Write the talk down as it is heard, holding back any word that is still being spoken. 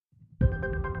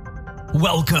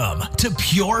Welcome to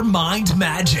Pure Mind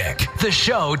Magic, the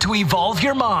show to evolve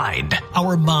your mind.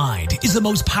 Our mind is the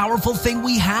most powerful thing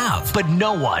we have, but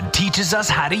no one teaches us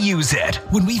how to use it.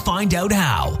 When we find out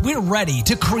how, we're ready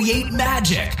to create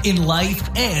magic in life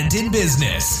and in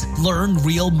business. Learn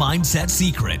real mindset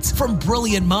secrets from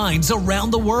brilliant minds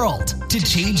around the world to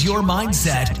change your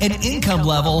mindset and income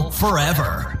level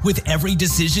forever. With every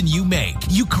decision you make,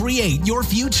 you create your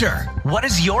future. What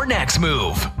is your next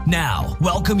move? Now,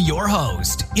 welcome your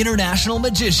host, international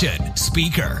magician,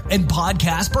 speaker, and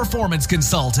podcast performance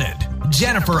consultant,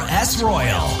 Jennifer S.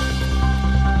 Royal.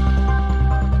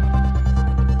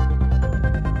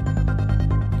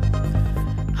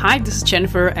 Hi, this is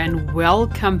Jennifer and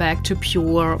welcome back to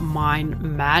Pure Mind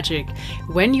Magic.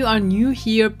 When you are new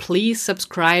here, please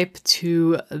subscribe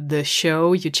to the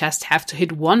show. You just have to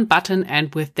hit one button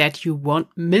and with that you won't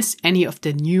miss any of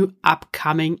the new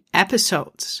upcoming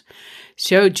episodes.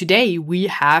 So today we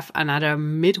have another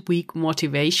midweek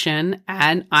motivation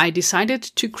and I decided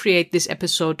to create this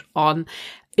episode on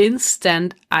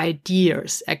instant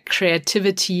ideas, a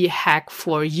creativity hack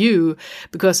for you,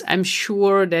 because I'm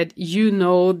sure that you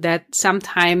know that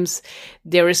sometimes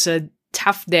there is a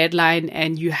tough deadline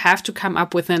and you have to come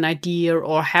up with an idea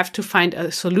or have to find a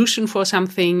solution for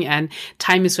something and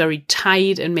time is very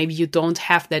tight and maybe you don't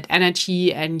have that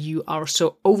energy and you are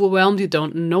so overwhelmed you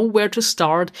don't know where to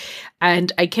start.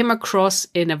 And I came across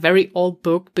in a very old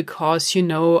book because, you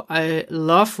know, I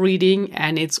love reading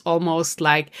and it's almost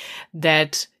like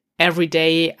that every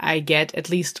day I get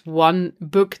at least one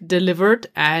book delivered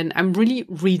and I'm really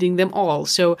reading them all.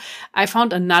 So I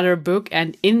found another book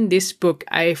and in this book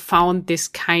I found this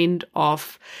kind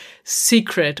of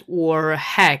secret or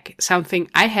hack, something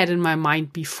I had in my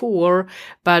mind before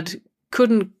but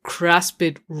couldn't grasp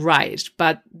it right.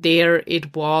 But there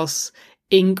it was,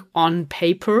 ink on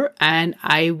paper, and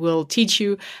I will teach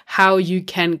you how you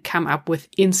can come up with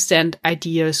instant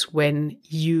ideas when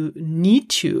you need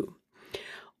to.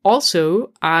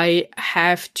 Also, I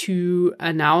have to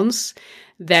announce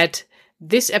that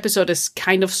this episode is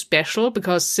kind of special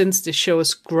because since the show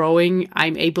is growing,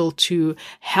 I'm able to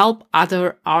help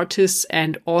other artists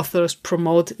and authors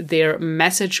promote their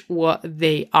message or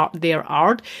their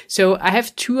art. So I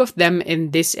have two of them in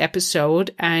this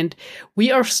episode, and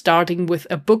we are starting with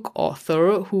a book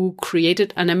author who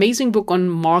created an amazing book on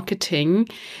marketing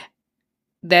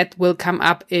that will come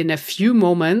up in a few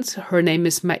moments. Her name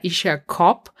is Maisha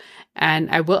Kopp, and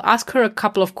I will ask her a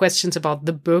couple of questions about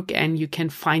the book, and you can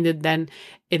find it then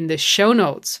in the show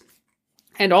notes.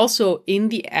 And also in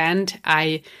the end,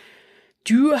 I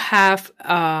do have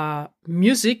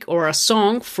music or a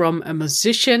song from a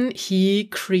musician. He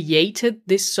created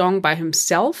this song by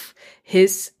himself.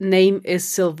 His name is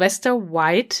Sylvester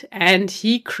White, and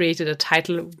he created a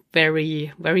title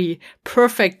very, very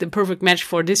perfect, the perfect match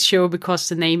for this show because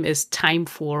the name is Time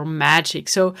for Magic.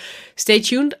 So stay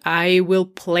tuned. I will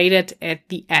play that at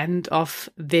the end of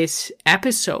this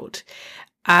episode.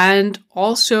 And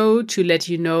also to let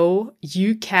you know,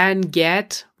 you can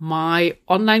get my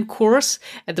online course.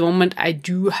 At the moment, I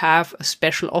do have a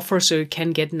special offer, so you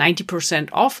can get 90%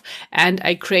 off. And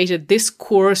I created this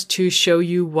course to show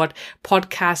you what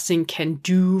podcasting can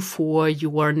do for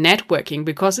your networking,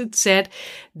 because it said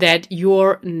that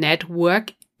your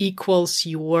network equals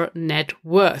your net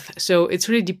worth. So it's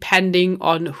really depending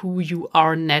on who you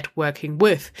are networking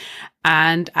with.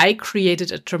 And I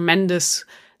created a tremendous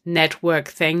network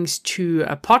thanks to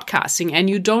podcasting, and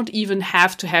you don't even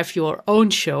have to have your own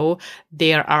show.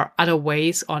 There are other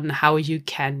ways on how you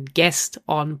can guest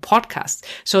on podcasts.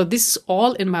 So this is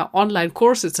all in my online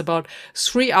course. It's about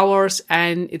 3 hours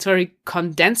and it's very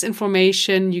condensed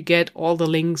information. You get all the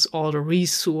links, all the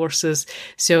resources.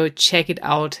 So check it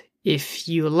out if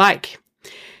you like.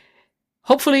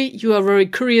 Hopefully you are very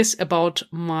curious about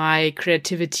my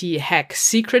creativity hack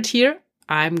secret here.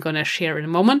 I'm going to share in a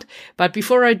moment. But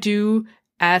before I do,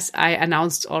 as I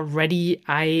announced already,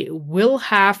 I will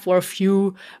have for a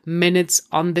few minutes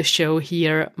on the show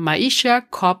here Maisha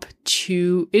Kopp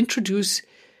to introduce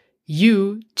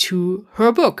you to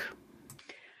her book.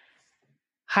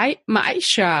 Hi,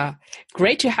 Maisha.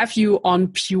 Great to have you on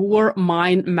Pure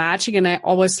Mind Magic. And I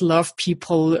always love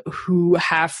people who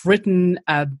have written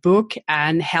a book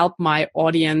and help my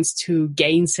audience to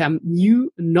gain some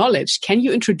new knowledge. Can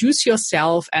you introduce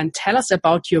yourself and tell us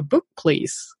about your book,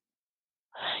 please?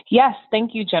 Yes,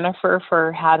 thank you, Jennifer,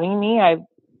 for having me. I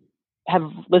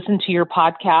have listened to your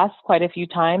podcast quite a few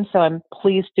times, so I'm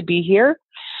pleased to be here.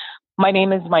 My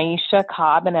name is Maisha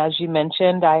Kopp, and as you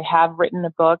mentioned, I have written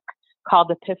a book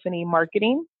called Epiphany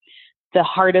Marketing. The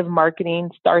heart of marketing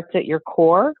starts at your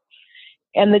core.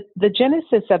 And the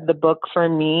genesis of the book for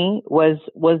me was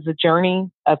the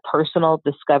journey of personal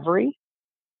discovery.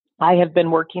 I have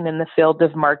been working in the field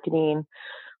of marketing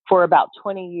for about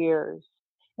 20 years.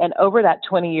 And over that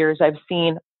 20 years, I've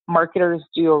seen marketers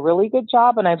do a really good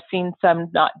job, and I've seen some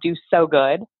not do so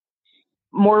good.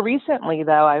 More recently,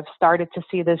 though, I've started to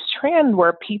see this trend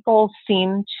where people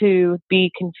seem to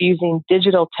be confusing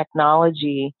digital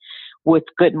technology with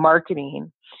good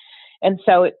marketing. And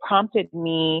so it prompted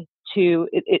me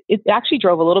it actually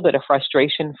drove a little bit of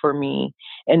frustration for me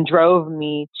and drove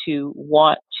me to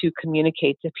want to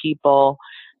communicate to people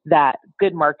that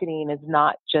good marketing is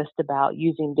not just about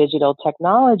using digital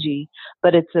technology,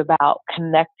 but it's about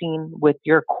connecting with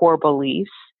your core beliefs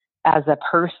as a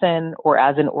person or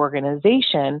as an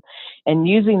organization and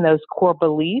using those core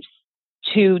beliefs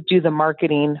to do the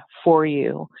marketing for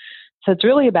you. So it's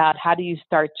really about how do you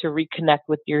start to reconnect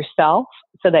with yourself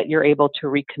so that you're able to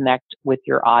reconnect with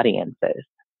your audiences.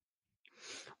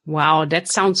 Wow, that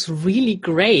sounds really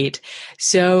great.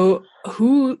 So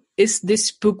who is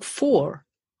this book for?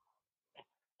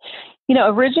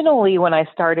 Originally when I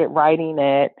started writing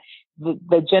it,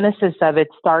 the genesis of it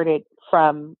started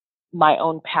from my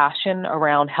own passion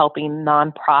around helping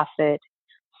nonprofit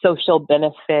social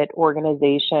benefit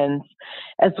organizations,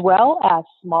 as well as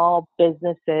small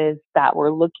businesses that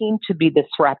were looking to be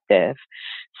disruptive.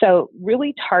 So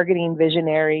really targeting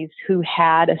visionaries who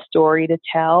had a story to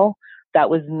tell that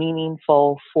was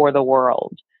meaningful for the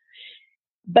world.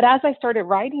 But as I started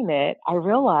writing it, I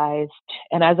realized,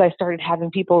 and as I started having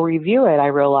people review it, I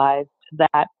realized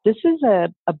that this is a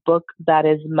book that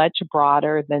is much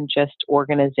broader than just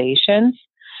organizations.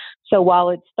 So while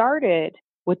it started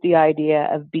with the idea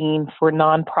of being for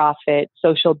nonprofit,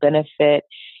 social benefit,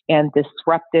 and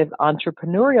disruptive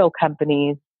entrepreneurial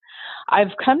companies,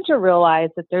 I've come to realize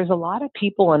that there's a lot of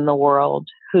people in the world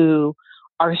who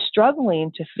are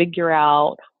struggling to figure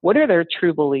out what are their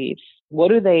true beliefs, what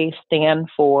do they stand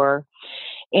for,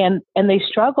 and they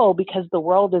struggle because the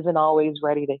world isn't always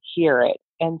ready to hear it.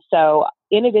 And so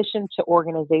in addition to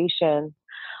organizations,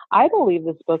 I believe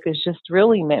this book is just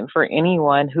really meant for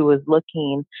anyone who is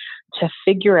looking to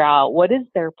figure out what is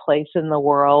their place in the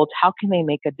world, how can they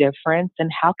make a difference,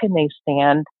 and how can they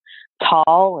stand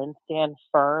tall and stand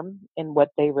firm in what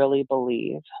they really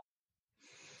believe.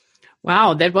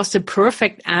 Wow, that was the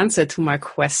perfect answer to my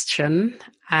question.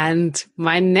 And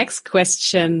my next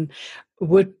question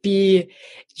would be,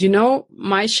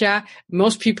 Maisha,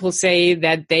 most people say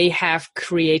that they have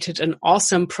created an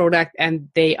awesome product and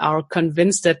they are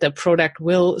convinced that the product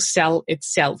will sell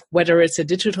itself, whether it's a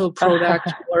digital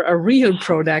product or a real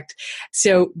product.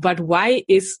 So, but why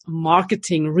is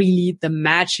marketing really the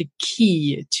magic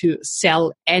key to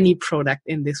sell any product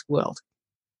in this world?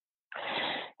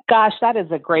 Gosh, that is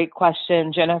a great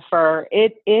question, Jennifer.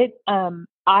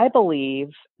 I believe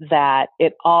that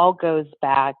it all goes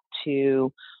back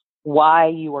to why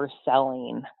you are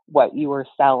selling what you are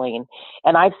selling.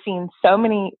 And I've seen so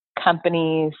many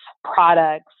companies,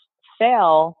 products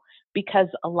fail because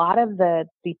a lot of the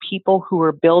people who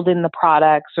are building the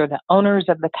products or the owners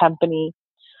of the company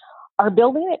are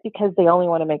building it because they only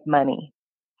want to make money.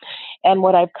 And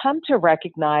what I've come to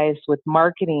recognize with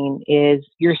marketing is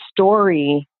your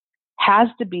story has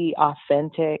to be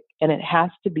authentic and it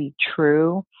has to be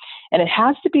true and it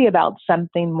has to be about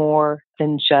something more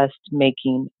than just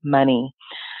making money.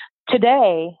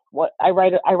 Today, what I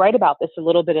write about this a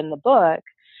little bit in the book.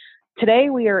 Today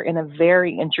we are in a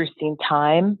very interesting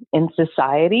time in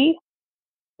society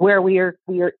where we are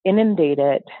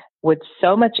inundated with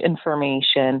so much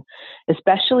information,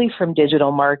 especially from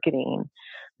digital marketing,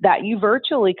 that you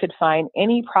virtually could find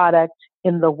any product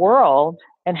in the world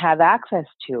and have access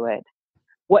to it.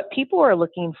 What people are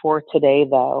looking for today,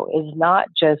 though, is not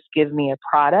just give me a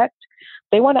product.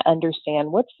 They want to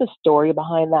understand what's the story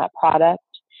behind that product,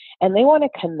 and they want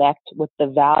to connect with the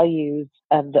values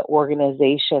of the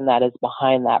organization that is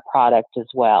behind that product as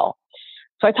well.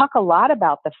 So I talk a lot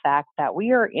about the fact that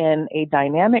we are in a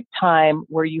dynamic time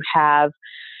where you have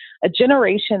a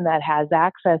generation that has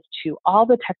access to all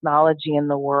the technology in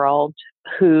the world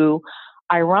who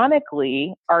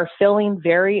ironically are feeling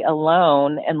very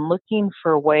alone and looking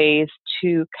for ways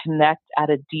to connect at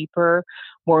a deeper,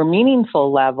 more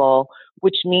meaningful level,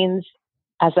 which means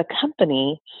as a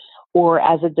company or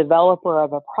as a developer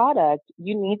of a product,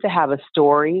 you need to have a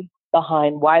story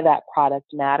behind why that product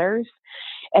matters.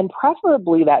 And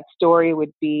preferably that story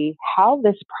would be how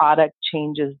this product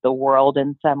changes the world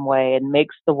in some way and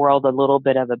makes the world a little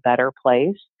bit of a better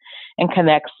place and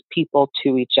connects people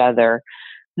to each other,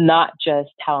 not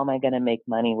just how am I going to make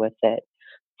money with it.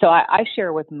 So I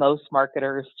share with most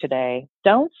marketers today,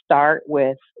 don't start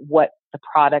with what the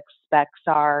product specs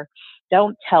are.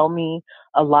 Don't tell me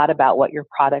a lot about what your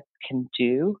product can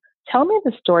do. Tell me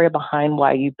the story behind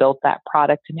why you built that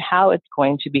product and how it's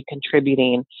going to be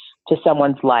contributing to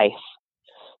someone's life,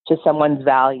 to someone's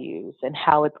values, and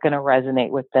how it's going to resonate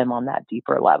with them on that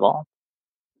deeper level.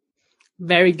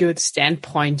 Very good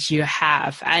standpoint you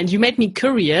have. And you made me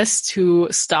curious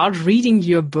to start reading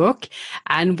your book.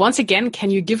 And once again,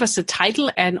 can you give us a title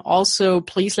and also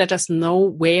please let us know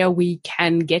where we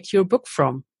can get your book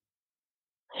from?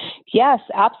 Yes,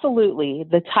 absolutely.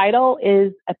 The title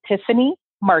is Epiphany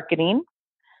Marketing.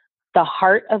 The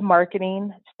Heart of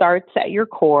Marketing Starts at Your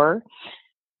Core.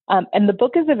 And the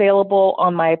book is available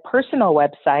on my personal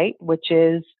website, which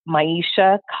is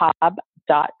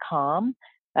maishacobb.com.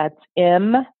 That's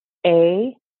MAISHACO,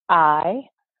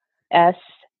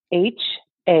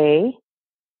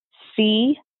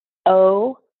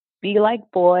 be like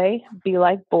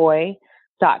boy.com.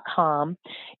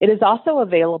 It is also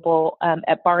available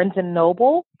at Barnes &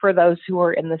 Noble for those who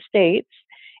are in the States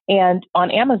and on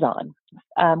Amazon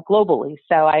globally.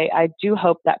 So I do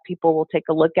hope that people will take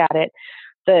a look at it.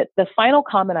 The final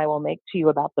comment I will make to you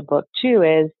about the book, too,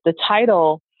 is the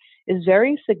title is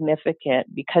very significant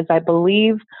because I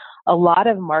believe a lot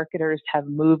of marketers have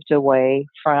moved away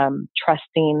from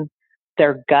trusting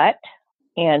their gut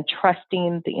and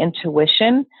trusting the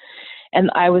intuition.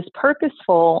 And I was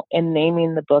purposeful in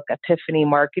naming the book Epiphany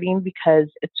Marketing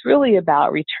because it's really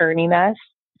about returning us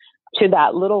to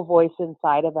that little voice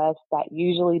inside of us that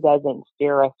usually doesn't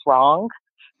steer us wrong,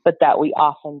 but that we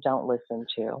often don't listen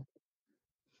to.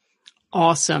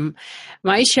 Awesome.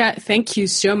 Maisha, thank you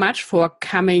so much for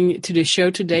coming to the show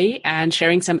today and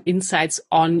sharing some insights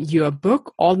on your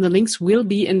book. All the links will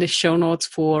be in the show notes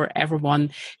for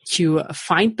everyone to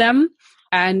find them.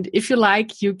 And if you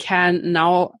like, you can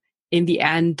now, in the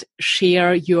end,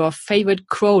 share your favorite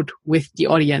quote with the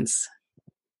audience.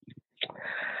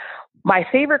 My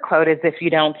favorite quote is, if you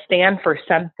don't stand for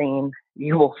something,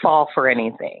 you will fall for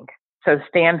anything. So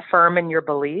stand firm in your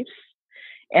beliefs.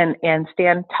 And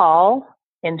stand tall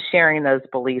in sharing those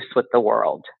beliefs with the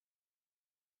world.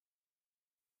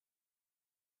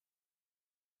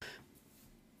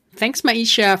 Thanks,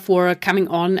 Maisha, for coming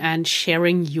on and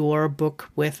sharing your book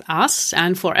with us.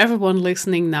 And for everyone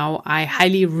listening now, I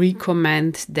highly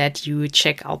recommend that you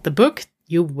check out the book.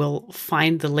 You will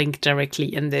find the link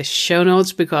directly in the show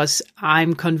notes because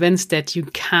I'm convinced that you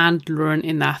can't learn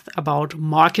enough about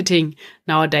marketing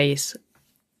nowadays,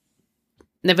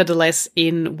 nevertheless,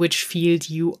 in which field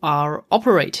you are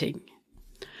operating.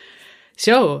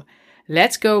 So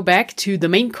let's go back to the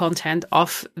main content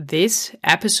of this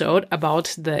episode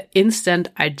about the instant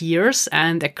ideas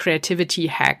and a creativity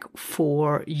hack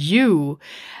for you.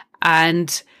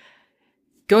 And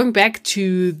going back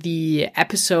to the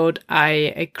episode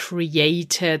I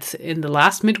created in the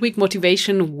last midweek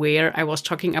motivation, where I was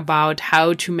talking about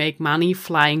how to make money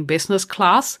flying business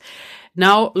class.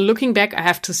 Now, looking back, I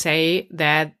have to say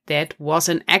that that was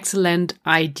an excellent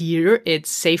idea. It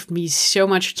saved me so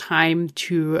much time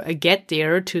to get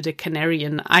there to the Canary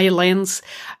Islands,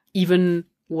 even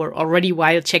or already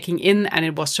while checking in, and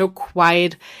it was so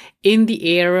quiet in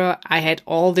the air. I had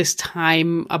all this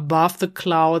time above the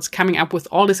clouds coming up with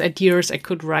all these ideas. I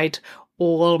could write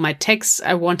all my texts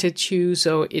I wanted to,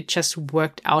 so it just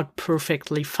worked out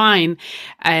perfectly fine.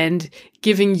 And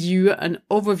giving you an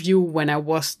overview, when I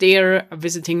was there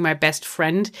visiting my best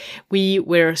friend, we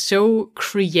were so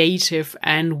creative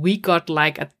and we got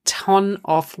like a ton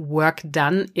of work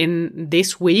done in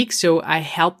this week. So I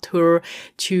helped her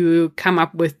to come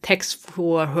up with text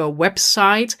for her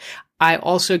website. I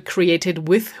also created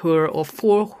with her or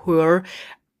for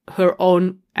her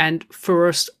own and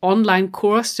first online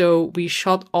course. So we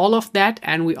shot all of that,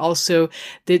 and we also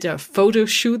did a photo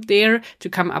shoot there to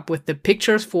come up with the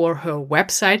pictures for her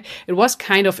website. It was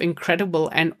kind of incredible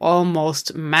and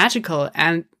almost magical.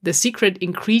 And the secret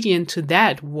ingredient to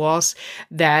that was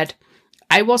that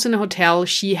I was in a hotel.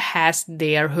 She has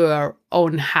there her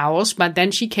own house, but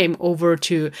then she came over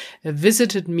to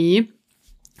visited me.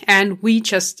 And we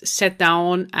just sat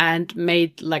down and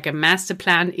made like a master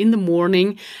plan in the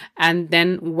morning and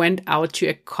then went out to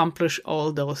accomplish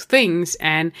all those things.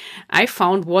 And I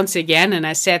found once again, and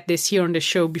I said this here on the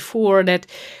show before, that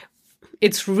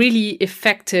it's really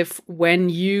effective when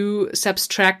you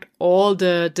subtract all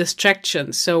the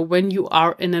distractions. So when you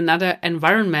are in another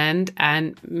environment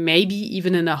and maybe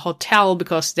even in a hotel,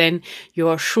 because then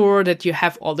you're sure that you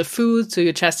have all the food. So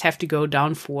you just have to go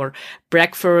down for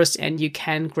breakfast and you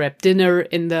can grab dinner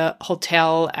in the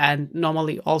hotel and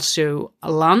normally also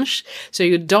a lunch. So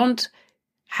you don't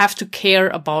have to care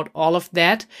about all of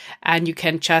that, and you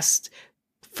can just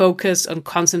focus and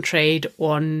concentrate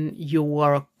on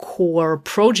your core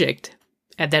project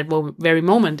at that very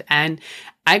moment. And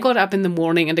I got up in the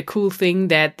morning, and the cool thing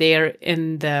that there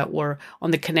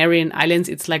on the Canarian Islands,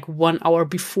 it's like 1 hour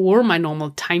before my normal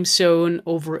time zone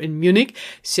over in Munich.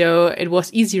 So it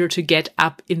was easier to get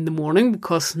up in the morning,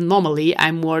 because normally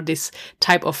I'm more this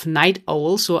type of night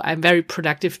owl. So I'm very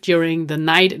productive during the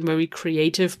night and very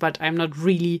creative, but I'm not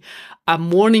really a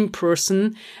morning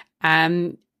person.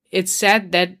 And it's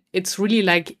said that it's really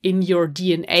like in your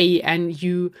DNA, and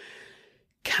you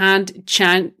can't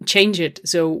change it.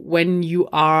 So when you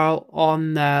are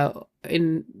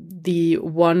in the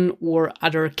one or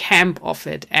other camp of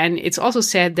it. And it's also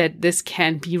said that this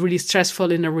can be really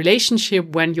stressful in a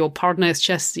relationship when your partner is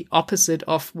just the opposite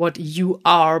of what you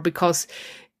are, because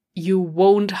you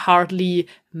won't hardly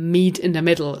meet in the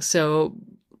middle. So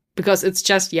because it's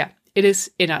just, it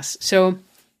is in us. So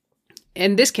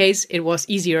in this case, it was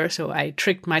easier. So I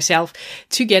tricked myself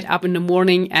to get up in the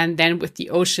morning, and then with the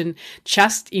ocean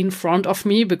just in front of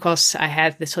me, because I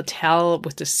had this hotel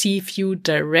with the sea view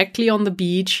directly on the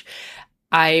beach,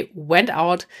 I went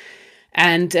out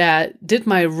and did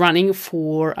my running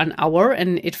for an hour.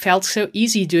 And it felt so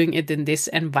easy doing it in this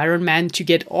environment, to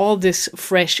get all this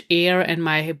fresh air and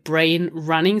my brain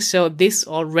running. So this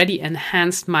already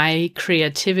enhanced my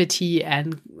creativity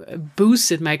and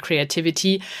boosted my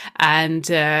creativity. And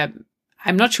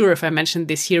I'm not sure if I mentioned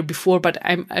this here before, but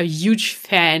I'm a huge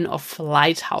fan of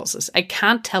lighthouses. I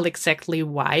can't tell exactly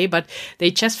why, but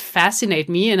they just fascinate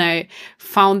me. And I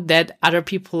found that other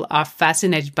people are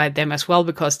fascinated by them as well,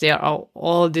 because there are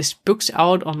all these books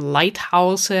out on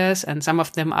lighthouses, and some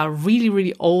of them are really,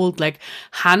 really old, like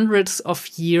hundreds of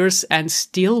years, and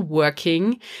still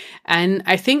working. And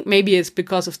I think maybe it's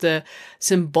because of the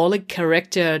symbolic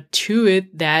character to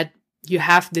it, that you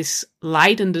have this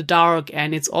light in the dark,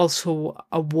 and it's also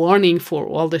a warning for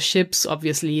all the ships,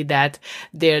 obviously, that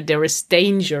there is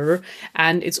danger,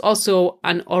 and it's also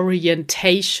an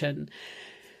orientation.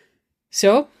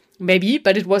 So maybe,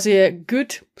 but it was a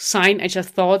good sign, I just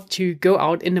thought, to go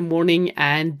out in the morning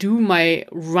and do my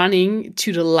running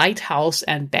to the lighthouse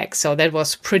and back. So that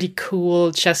was pretty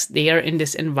cool, just there in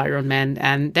this environment,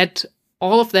 and that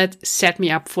all of that set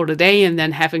me up for the day. And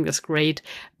then having this great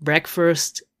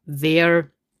breakfast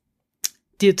there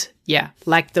did,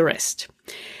 like the rest.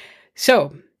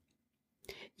 So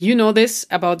you know this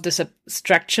about the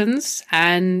subtractions,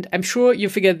 and I'm sure you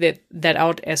figured that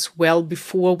out as well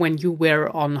before, when you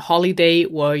were on holiday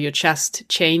or you just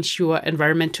changed your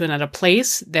environment to another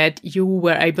place, that you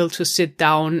were able to sit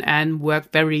down and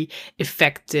work very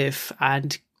effective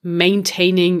and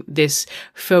maintaining this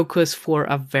focus for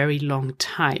a very long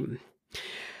time.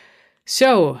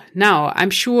 So now I'm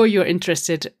sure you're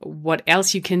interested what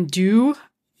else you can do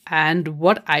and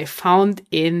what I found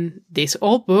in this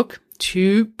old book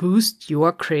to boost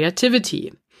your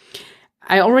creativity.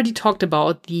 I already talked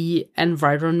about the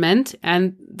environment,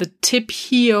 and the tip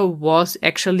here was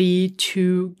actually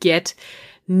to get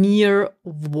near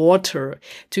water,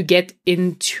 to get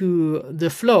into the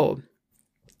flow.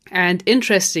 And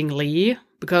interestingly,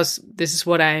 because this is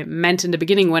what I meant in the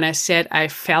beginning when I said I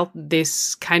felt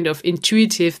this kind of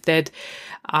intuitive that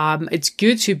it's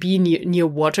good to be near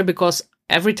water, because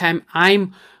every time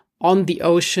I'm on the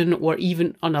ocean or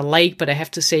even on a lake, but I have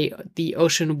to say the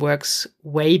ocean works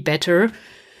way better,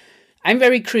 I'm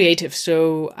very creative.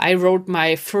 So I wrote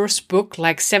my first book,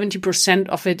 like 70%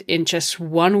 of it in just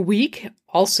 1 week.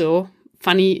 Also,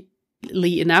 funnily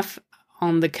enough,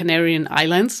 on the Canarian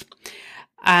Islands.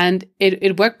 And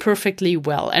it worked perfectly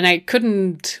well. And I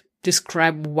couldn't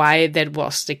describe why that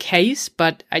was the case,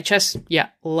 but I just,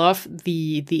 love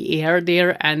the air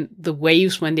there and the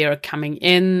waves when they are coming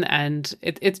in, and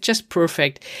it's just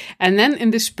perfect. And then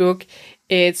in this book,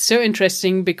 it's so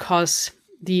interesting because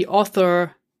the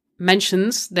author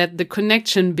mentions that the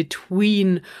connection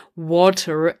between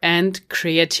water and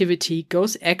creativity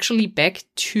goes actually back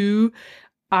to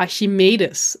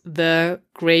Archimedes, the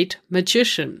great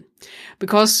magician.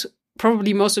 Because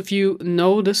probably most of you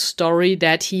know the story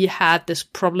that he had this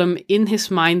problem in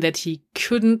his mind that he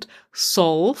couldn't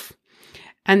solve.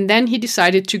 And then he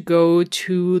decided to go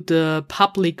to the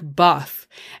public bath.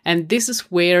 And this is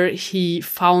where he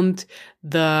found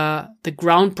the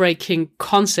groundbreaking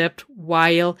concept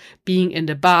while being in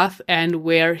the bath, and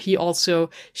where he also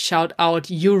shouted out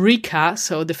Eureka.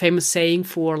 So the famous saying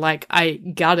for like, I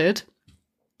got it.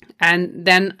 And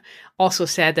then also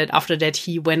said that after that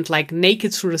he went like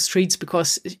naked through the streets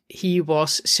because he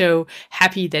was so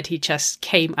happy that he just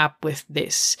came up with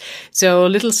this. So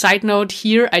little side note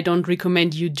here, I don't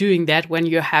recommend you doing that when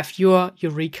you have your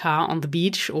eureka on the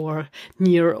beach or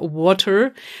near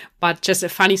water, but just a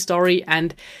funny story.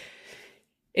 And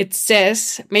it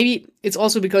says, maybe it's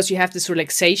also because you have this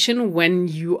relaxation when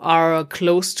you are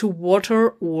close to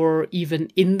water or even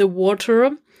in the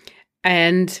water.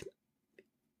 And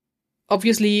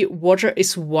obviously, water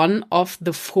is one of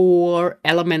the 4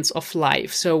 elements of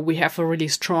life. So we have a really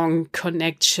strong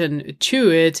connection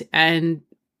to it. And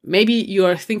maybe you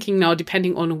are thinking now,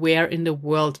 depending on where in the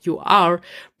world you are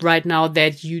right now,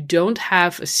 that you don't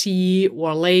have a sea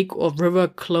or lake or river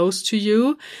close to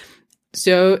you.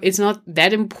 So it's not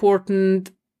that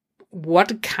important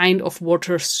what kind of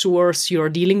water source you're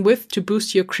dealing with to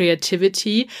boost your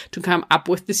creativity, to come up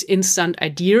with these instant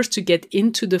ideas, to get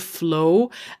into the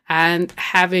flow and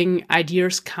having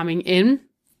ideas coming in.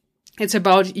 It's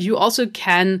about you also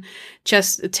can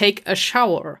just take a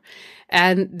shower.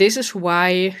 And this is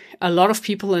why a lot of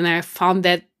people, and I found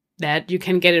that you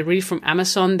can get it really from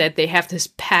Amazon, that they have these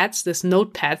pads, these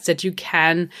notepads that you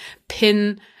can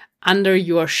pin under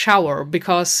your shower,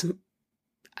 because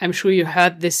I'm sure you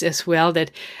heard this as well, that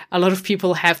a lot of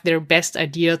people have their best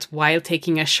ideas while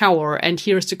taking a shower. And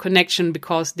here's the connection,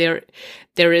 because there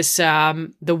is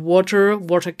the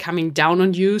water coming down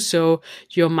on you. So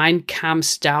your mind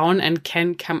calms down and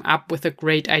can come up with a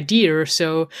great idea.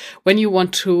 So when you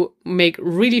want to make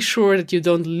really sure that you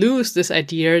don't lose this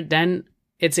idea, then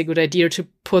it's a good idea to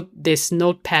put this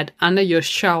notepad under your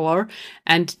shower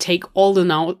and take all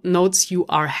the notes you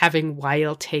are having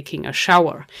while taking a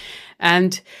shower.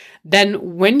 And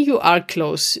then when you are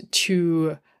close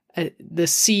to the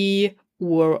sea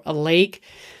or a lake,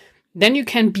 then you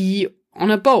can be on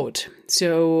a boat.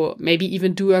 So maybe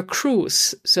even do a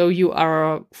cruise. So you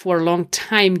are for a long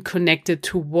time connected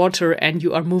to water and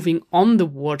you are moving on the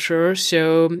water.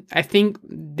 So I think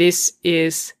this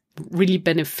is really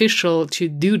beneficial to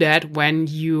do that when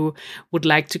you would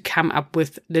like to come up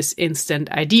with this instant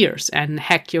ideas and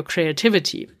hack your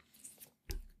creativity.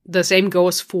 The same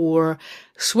goes for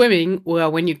swimming, or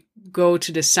when you go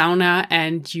to the sauna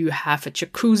and you have a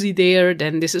jacuzzi there,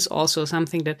 then this is also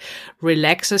something that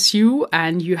relaxes you,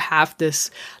 and you have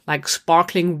this like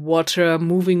sparkling water,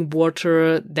 moving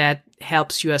water that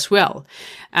helps you as well.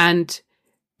 And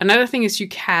another thing is you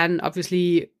can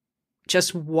obviously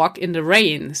just walk in the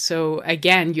rain. So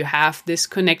again, you have this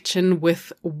connection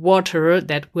with water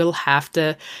that will have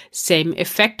the same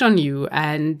effect on you.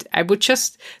 And I would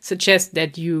just suggest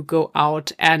that you go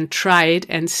out and try it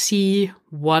and see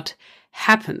what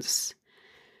happens.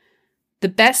 The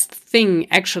best thing,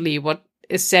 actually, what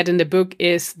is said in the book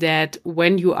is that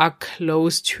when you are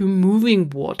close to moving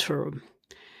water,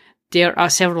 there are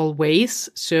several ways.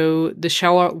 So the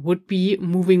shower would be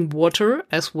moving water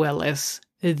as well as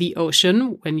the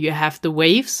ocean when you have the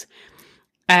waves.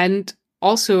 And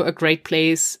also a great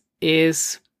place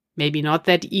is maybe not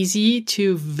that easy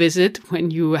to visit when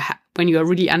you are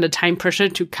really under time pressure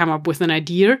to come up with an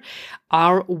idea,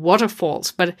 are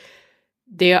waterfalls. But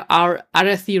there are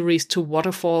other theories to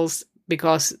waterfalls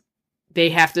because they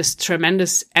have this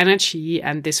tremendous energy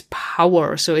and this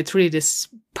power. So it's really this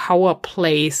power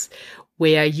place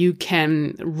where you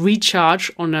can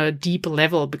recharge on a deep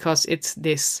level, because it's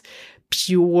this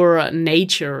pure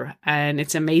nature and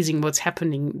it's amazing what's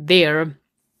happening there.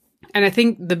 And I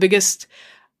think the biggest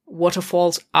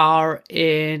waterfalls are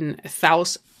in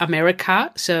South America.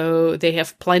 So they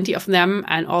have plenty of them.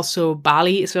 And also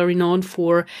Bali is very known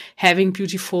for having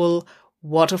beautiful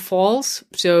waterfalls.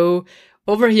 So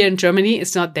over here in Germany,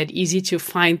 it's not that easy to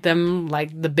find them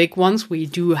like the big ones. We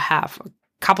do have a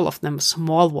couple of them,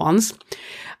 small ones.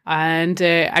 And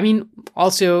I mean,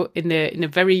 also in a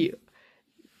very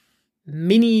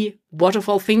mini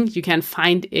waterfall thing you can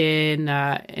find in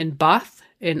Bath,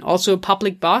 in also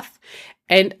public bath.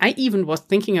 And I even was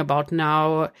thinking about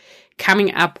now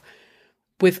coming up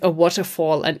with a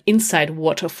waterfall, an inside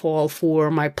waterfall for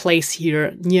my place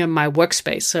here near my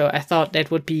workspace. So I thought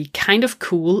that would be kind of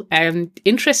cool. And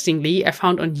interestingly, I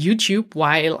found on YouTube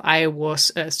while I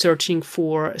was searching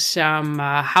for some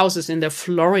houses in the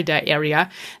Florida area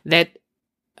that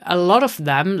a lot of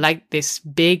them, like this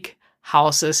big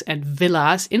houses and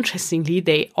villas, interestingly,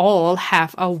 they all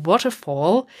have a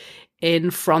waterfall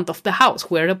in front of the house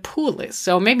where the pool is.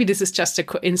 So maybe this is just a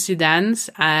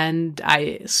coincidence and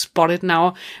I spot it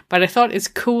now, but I thought it's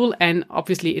cool and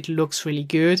obviously it looks really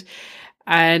good.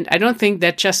 And I don't think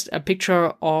that just a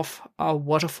picture of a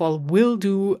waterfall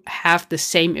will have the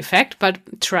same effect,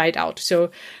 but try it out. So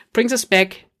brings us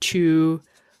back to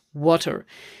water.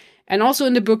 And also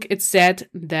in the book, it said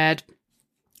that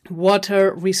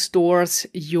water restores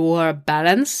your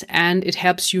balance and it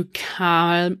helps you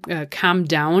calm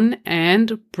down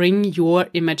and bring your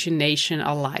imagination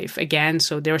alive again.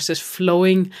 So there's this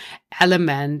flowing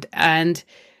element, and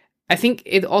I think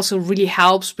it also really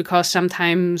helps because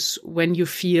sometimes when you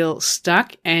feel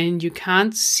stuck and you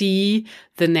can't see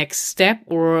the next step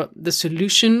or the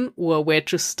solution or where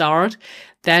to start,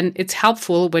 then it's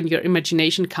helpful when your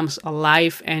imagination comes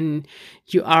alive and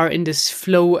you are in this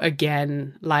flow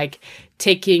again, like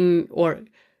taking or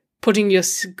putting your,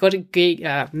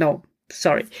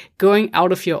 going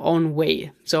out of your own way.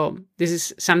 So this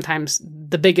is sometimes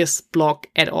the biggest block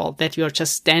at all, that you're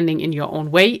just standing in your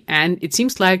own way. And it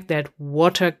seems like that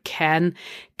water can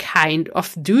kind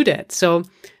of do that. So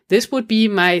this would be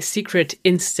my secret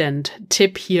instant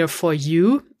tip here for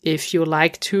you. If you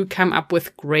like to come up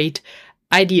with great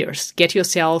ideas, get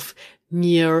yourself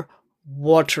near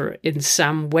water in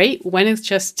some way, when it's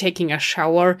just taking a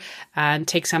shower, and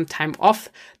take some time off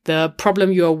the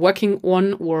problem you are working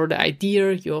on or the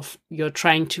idea you're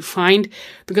trying to find.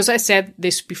 Because I said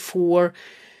this before,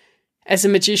 as a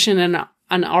magician and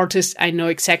an artist, I know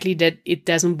exactly that it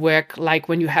doesn't work like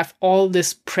when you have all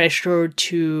this pressure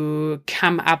to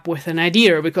come up with an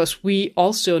idea, because we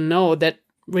also know that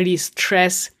really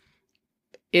stress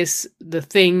is the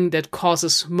thing that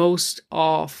causes most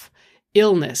of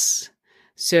illness.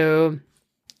 So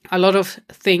a lot of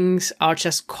things are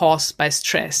just caused by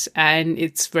stress, and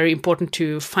it's very important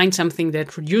to find something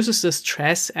that reduces the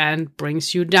stress and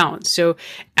brings you down. So,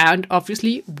 and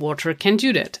obviously water can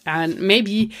do that. And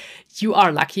maybe you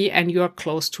are lucky and you're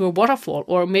close to a waterfall,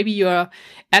 or maybe you're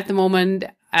at the moment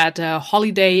at a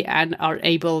holiday and are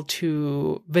able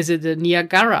to visit the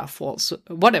Niagara Falls.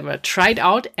 Whatever, try it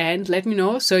out and let me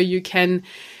know. So you can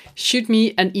shoot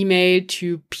me an email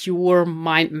to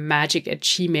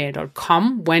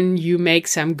puremindmagic@gmail.com when you make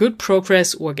some good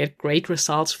progress or get great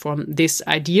results from this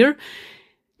idea.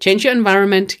 Change your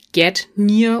environment, get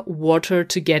near water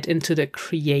to get into the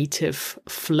creative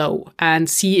flow, and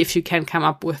see if you can come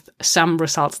up with some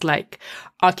results like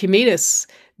Archimedes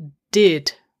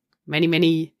did many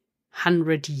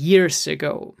 100 years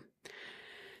ago.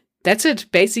 That's it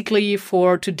basically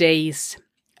for today's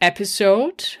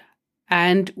episode.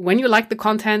 And when you like the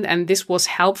content and this was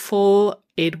helpful,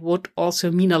 it would also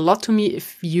mean a lot to me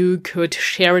if you could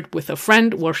share it with a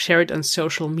friend or share it on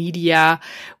social media,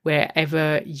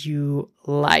 wherever you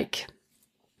like.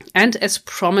 And as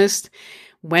promised,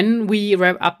 when we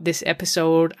wrap up this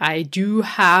episode, I do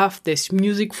have this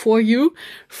music for you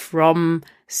from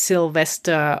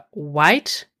Sylvester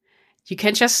White. You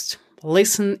can just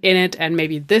listen in it and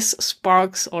maybe this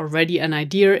sparks already an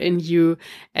idea in you.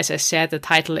 As I said, the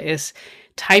title is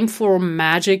Time for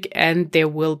Magic, and there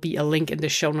will be a link in the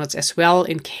show notes as well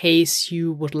in case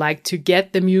you would like to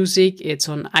get the music. It's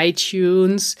on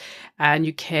iTunes and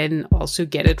you can also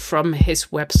get it from his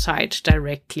website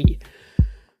directly.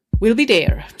 We'll be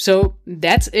there. So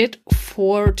that's it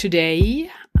for today.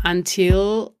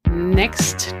 Until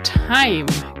next time,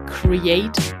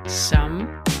 create some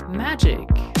magic.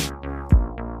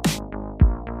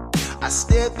 I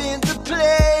step into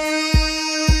place,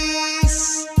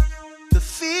 the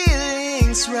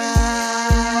feeling's right.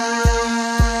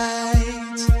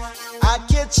 I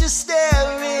catch you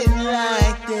staring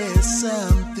like there's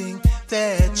something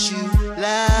that you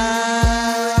like.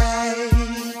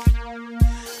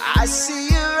 I see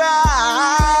your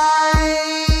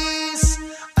eyes,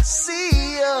 I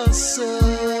see your soul.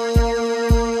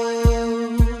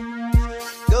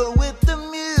 Go with the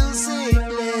music,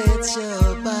 let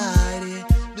your body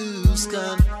lose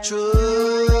control.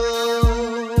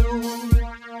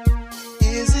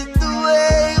 Is it the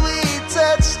way we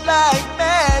touch like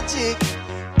magic?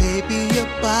 Baby, your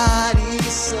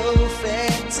body's so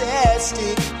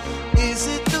fantastic. Is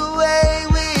it the way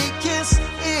we kiss,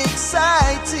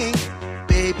 exciting?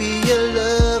 Baby, your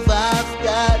love, I've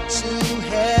got to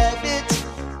have it.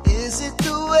 Is it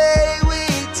the way we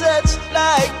touch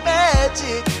like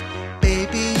magic?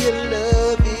 Baby, your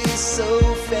love is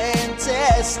so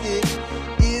fantastic.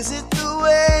 Is it the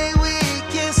way we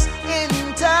kiss,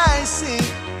 enticing?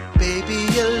 Baby,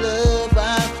 your love,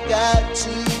 I've got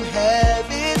to have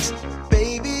it.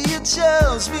 Baby, you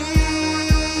chose me,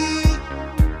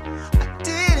 I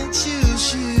didn't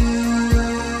choose you.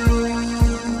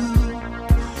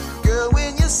 Girl,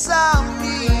 when you saw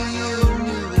me, you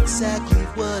knew exactly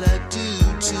what I'd do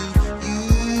to you.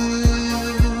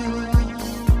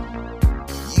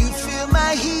 You feel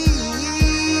my heat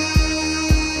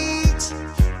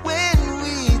when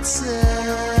we touch.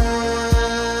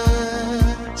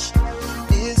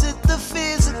 Is it the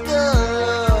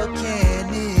physical or can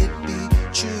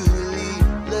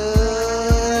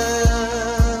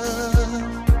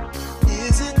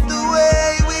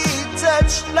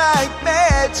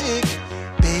magic.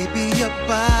 Baby, your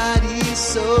body's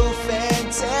so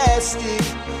fantastic.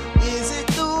 Is it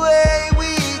the way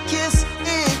we kiss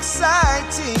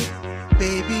exciting?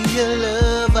 Baby, your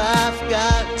love, I've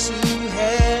got to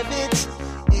have it.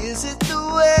 Is it the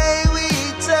way we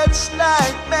touch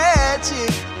like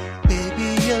magic?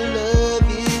 Baby, your love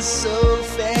is so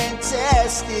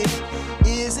fantastic.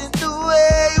 Is it the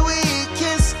way we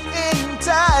kiss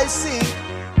enticing?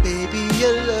 Baby,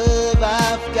 your love,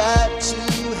 I've got to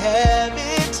have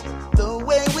it. The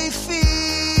way we feel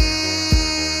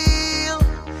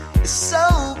is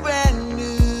so brand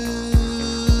new,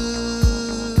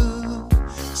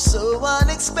 so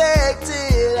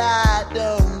unexpected. I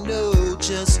don't know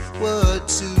just what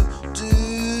to do.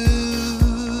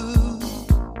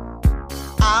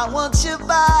 I want your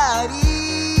body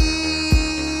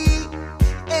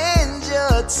and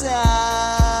your time.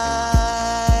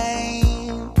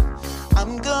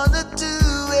 I'm gonna do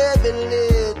every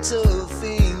little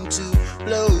thing to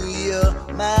blow your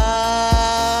mind.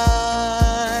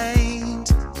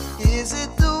 Is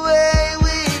it the way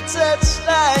we touch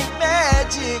like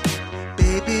magic?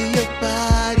 Baby, your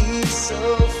body's so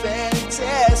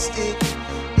fantastic.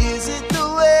 Is it the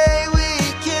way we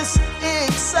kiss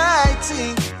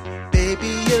exciting?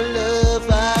 Baby, your love,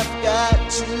 I've got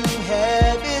to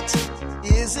have it.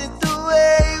 Is it the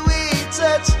way we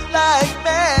touch like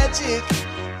magic?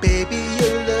 Baby,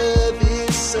 your love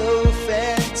is so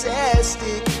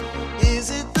fantastic. Is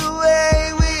it the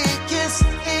way we kiss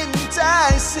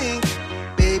enticing?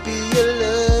 Baby, your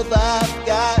love, I've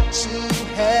got to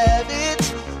have it.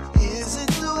 Is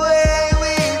it the way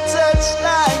we touch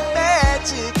like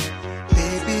magic?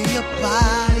 Baby, your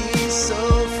body's so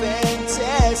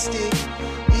fantastic.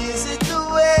 Is it the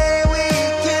way we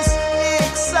kiss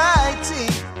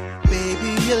exciting?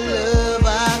 Baby, your love,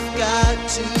 I've got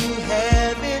to